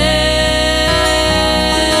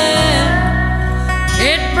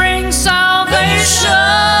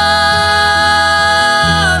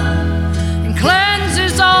 And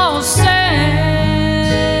cleanses all sin.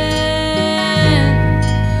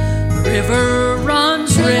 The river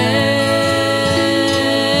runs red.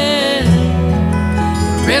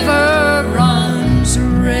 The river runs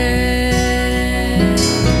red.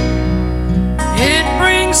 It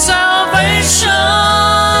brings salvation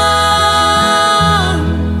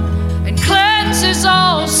and cleanses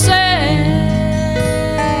all sin.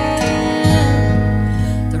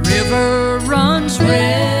 Runs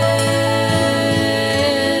red.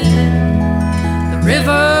 The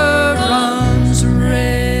river runs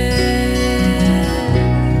red.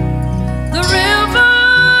 The river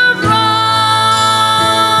runs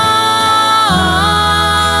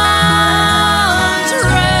red.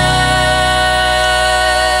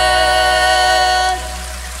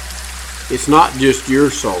 It's not just your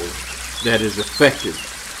soul that is affected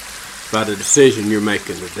by the decision you're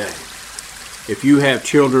making today. If you have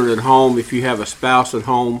children at home, if you have a spouse at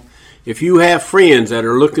home, if you have friends that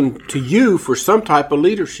are looking to you for some type of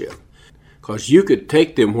leadership, because you could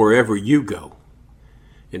take them wherever you go.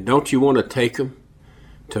 And don't you want to take them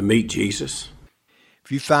to meet Jesus? If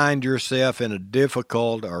If you find yourself in a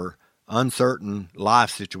difficult or uncertain life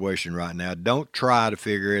situation right now, don't try to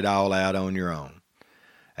figure it all out on your own.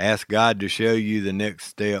 Ask God to show you the next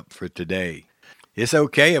step for today. It's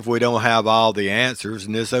okay if we don't have all the answers,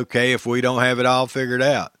 and it's okay if we don't have it all figured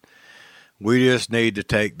out. We just need to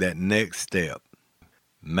take that next step.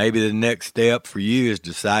 Maybe the next step for you is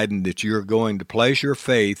deciding that you're going to place your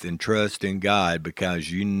faith and trust in God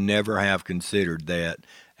because you never have considered that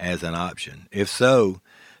as an option. If so,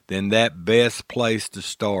 then that best place to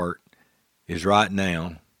start is right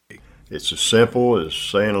now. It's as simple as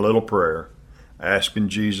saying a little prayer, asking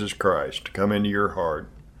Jesus Christ to come into your heart,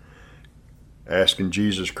 asking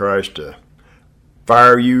Jesus Christ to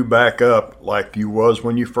fire you back up like you was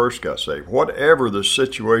when you first got saved. Whatever the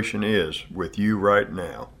situation is with you right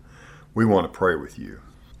now, we want to pray with you.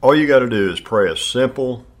 All you got to do is pray a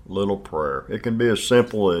simple little prayer. It can be as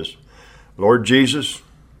simple as, Lord Jesus,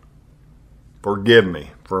 forgive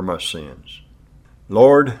me for my sins.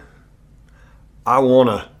 Lord, I want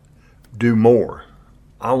to do more.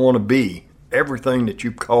 I want to be everything that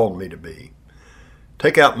you've called me to be.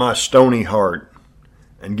 Take out my stony heart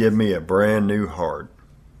and give me a brand new heart.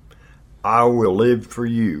 I will live for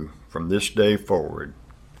you from this day forward.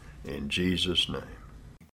 In Jesus' name.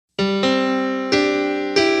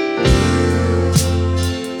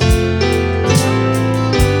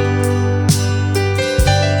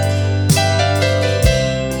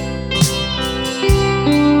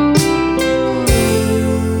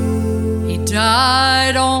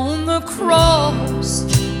 Died on the cross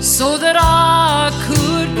so that I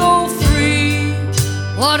could go free.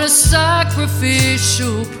 What a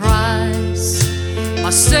sacrificial price my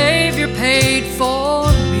Savior paid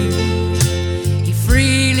for me. He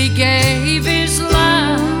freely gave his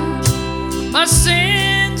life, my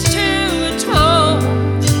sins to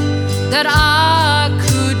atone, that I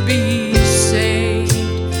could be saved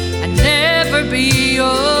and never be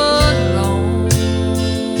alone.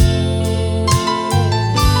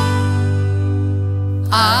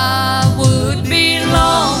 I would be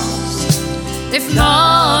lost if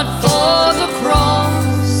not for the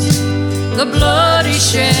cross. The blood he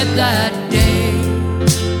shed that day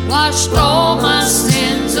washed all my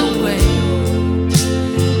sins away.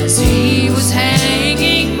 As he was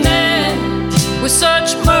hanging there with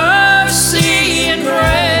such mercy and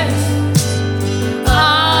grace,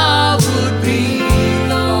 I would be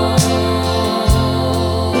lost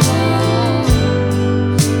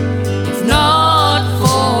if not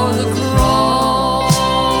for the cross.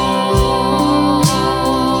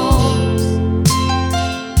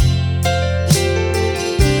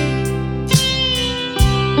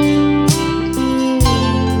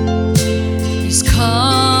 He's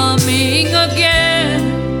coming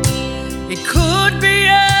again. It could be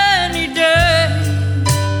any day.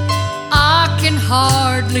 I can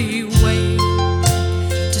hardly wait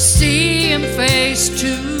to see him face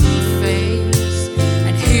to face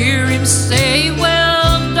and hear him say,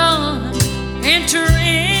 well done, enter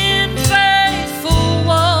in, faithful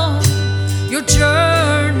one. Your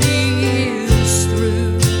journey is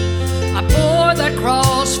through. I bore that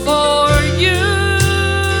cross for you.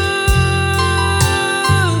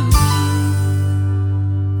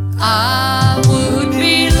 I would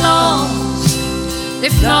be lost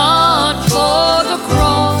if not for the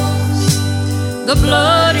cross. The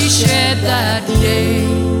blood he shed that day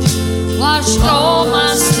washed all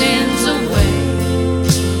my sins away.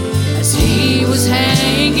 As he was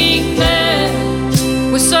hanging there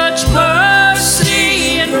with such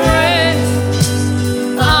mercy and grace,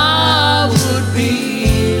 I would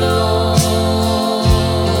be lost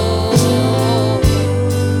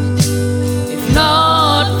if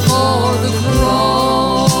not for the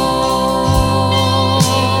cross.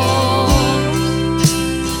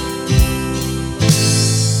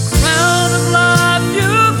 Crown of life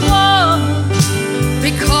you've won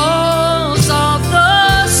because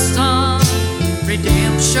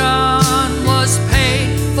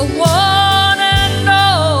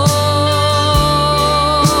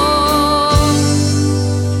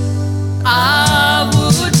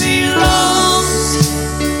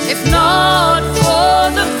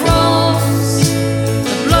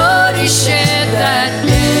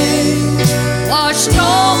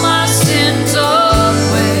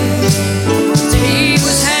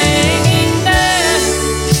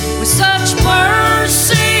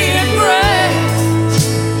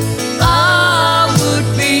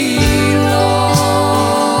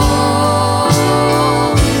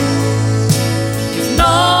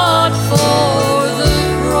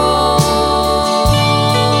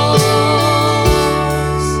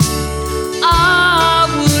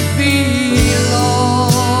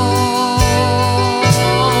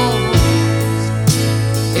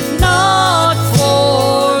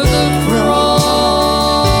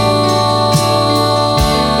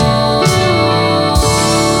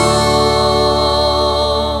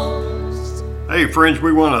friends,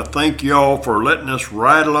 we want to thank y'all for letting us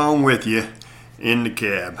ride along with you in the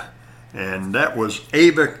cab. And that was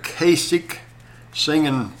Ava Kasich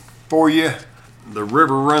singing for you, The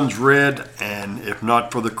River Runs Red, and If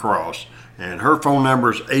Not for the Cross. And her phone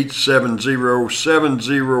number is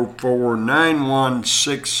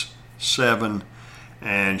 870-704-9167.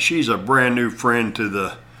 And she's a brand new friend to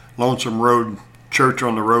the Lonesome Road Church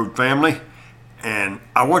on the Road family. And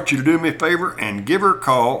I want you to do me a favor and give her a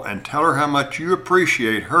call and tell her how much you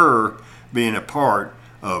appreciate her being a part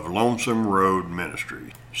of Lonesome Road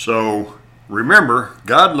Ministry. So remember,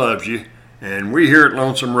 God loves you, and we here at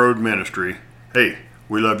Lonesome Road Ministry, hey,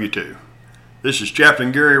 we love you too. This is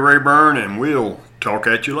Chaplain Gary Rayburn, and we'll talk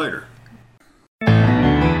at you later.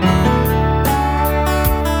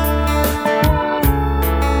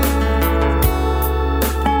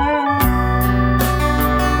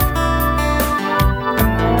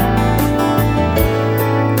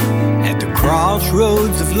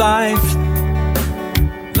 Crossroads of life,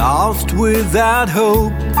 lost without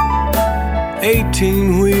hope,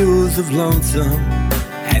 18 wheels of lonesome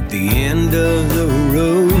at the end of the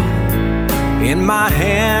road. In my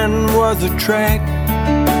hand was a tract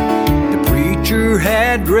the preacher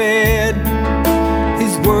had read,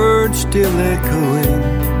 his words still echoing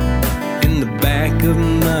in the back of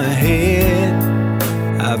my head.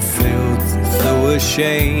 I felt so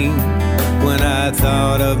ashamed when I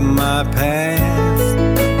thought of my past.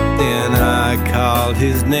 Then I called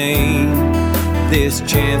his name. This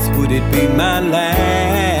chance, would it be my last?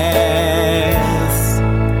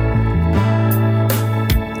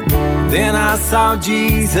 Then I saw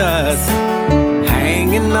Jesus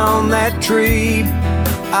hanging on that tree.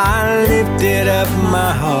 I lifted up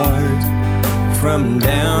my heart from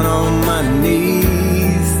down on my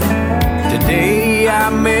knees. Today I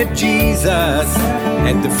met Jesus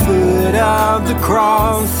at the foot of the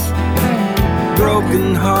cross,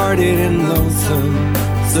 broken hearted and lonesome,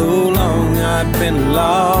 so long I'd been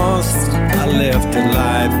lost. I left a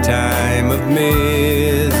lifetime of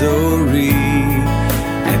misery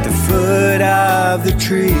at the foot of the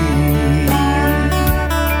tree.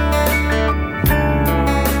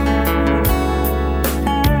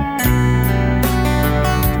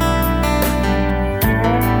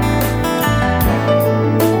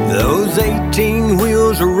 Those 18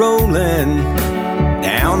 wheels are rolling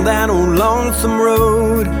down that old lonesome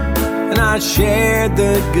road, and I shared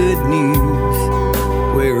the good news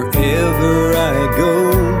wherever I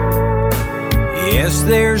go. Yes,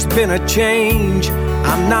 there's been a change.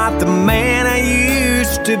 I'm not the man I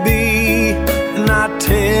used to be, and I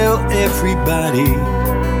tell everybody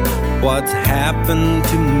what's happened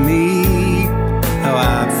to me. How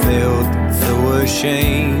I felt so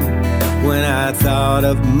ashamed when I thought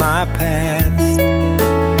of my past,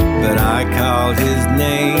 but I called his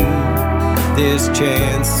name. This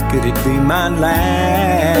chance, could it be my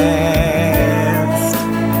last?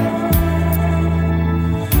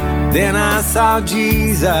 Then I saw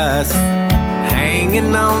Jesus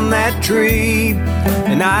hanging on that tree,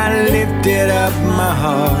 and I lifted up my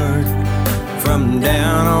heart from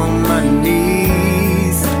down on my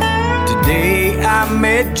knees. Today I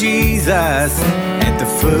met Jesus at the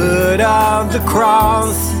foot of the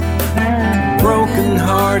cross, broken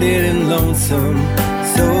hearted and lonesome,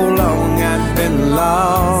 so long I'd been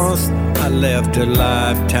lost. I left a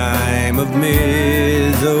lifetime of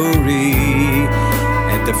misery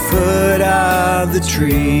at the foot of the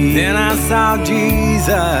tree. Then I saw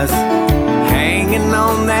Jesus hanging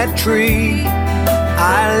on that tree.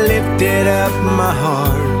 I lifted up my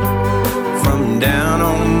heart from down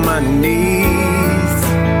on my knees.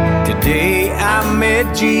 Today I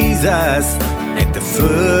met Jesus at the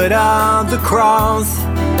foot of the cross,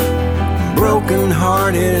 broken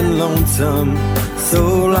hearted and lonesome,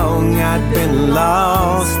 so long I'd been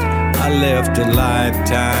lost. I left a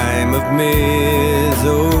lifetime of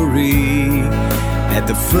misery at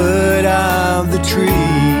the foot of the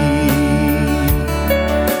tree.